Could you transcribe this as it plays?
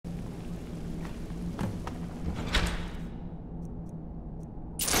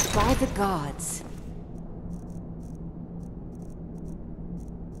By the gods.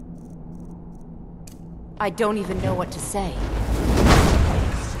 I don't even know what to say.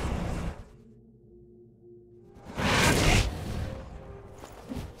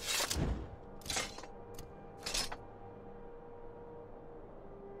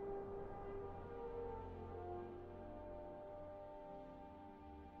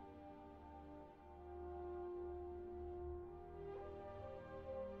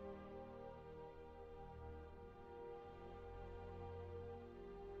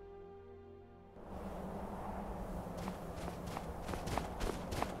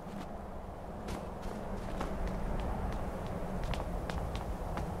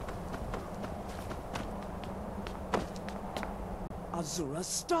 Azura's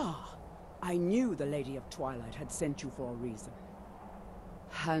star! I knew the Lady of Twilight had sent you for a reason.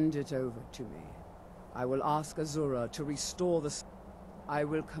 Hand it over to me. I will ask Azura to restore the... I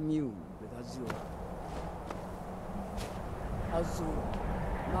will commune with Azura.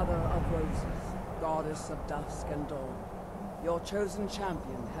 Azura, Mother of Roses, Goddess of Dusk and Dawn. Your chosen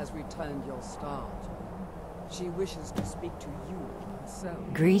champion has returned your star to her. She wishes to speak to you herself.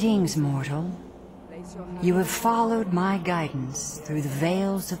 Greetings, mortal. Place your hand- You have followed my guidance through the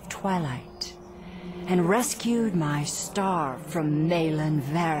veils of twilight and rescued my star from Malin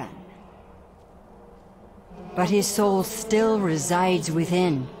Varen. But his soul still resides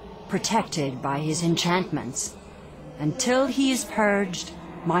within, protected by his enchantments. Until he is purged,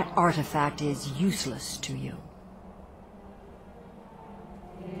 my artifact is useless to you.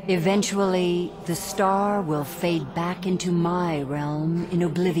 Eventually, the star will fade back into my realm in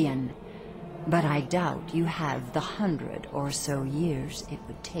oblivion, but I doubt you have the 100 or so years it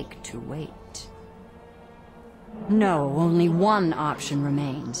would take to wait. No, only one option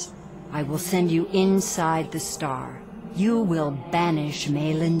remains. I will send you inside the star. You will banish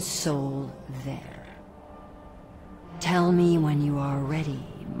Malin's soul there. Tell me when you are ready,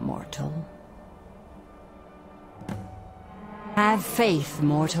 mortal. Have faith,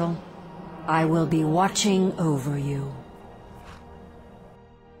 mortal. I will be watching over you.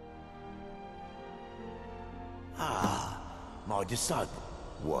 My disciple.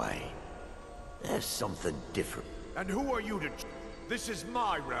 Why? There's something different. And who are you to... This is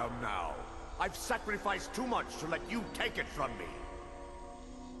my realm now. I've sacrificed too much to let you take it from me.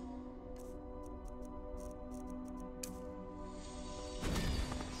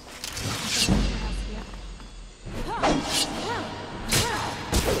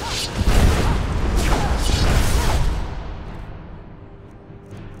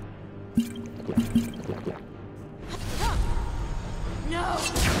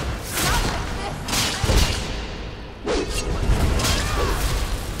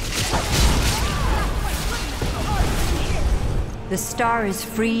 The star is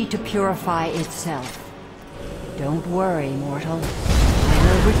free to purify itself. Don't worry, mortal. I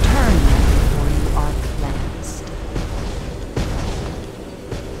will return you before you are cleansed.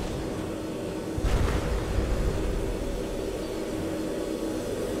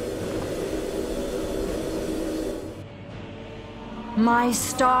 My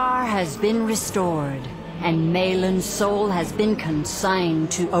star has been restored, and Malin's soul has been consigned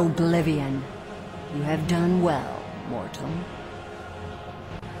to oblivion. You have done well, mortal.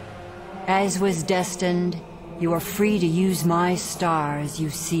 As was destined, you are free to use my star as you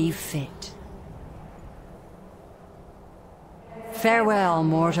see fit. Farewell,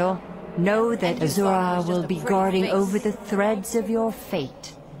 mortal. Know that Azura will be guarding over the threads of your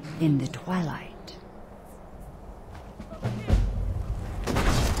fate in the twilight.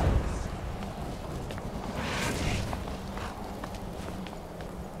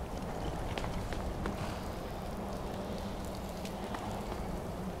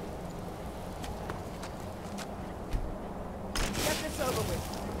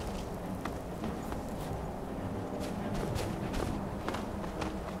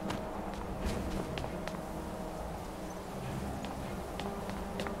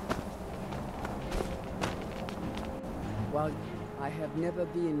 Well, I have never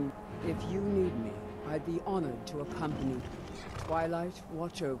been... If you need me, I'd be honored to accompany you. Twilight,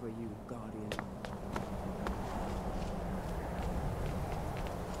 watch over you, Guardian.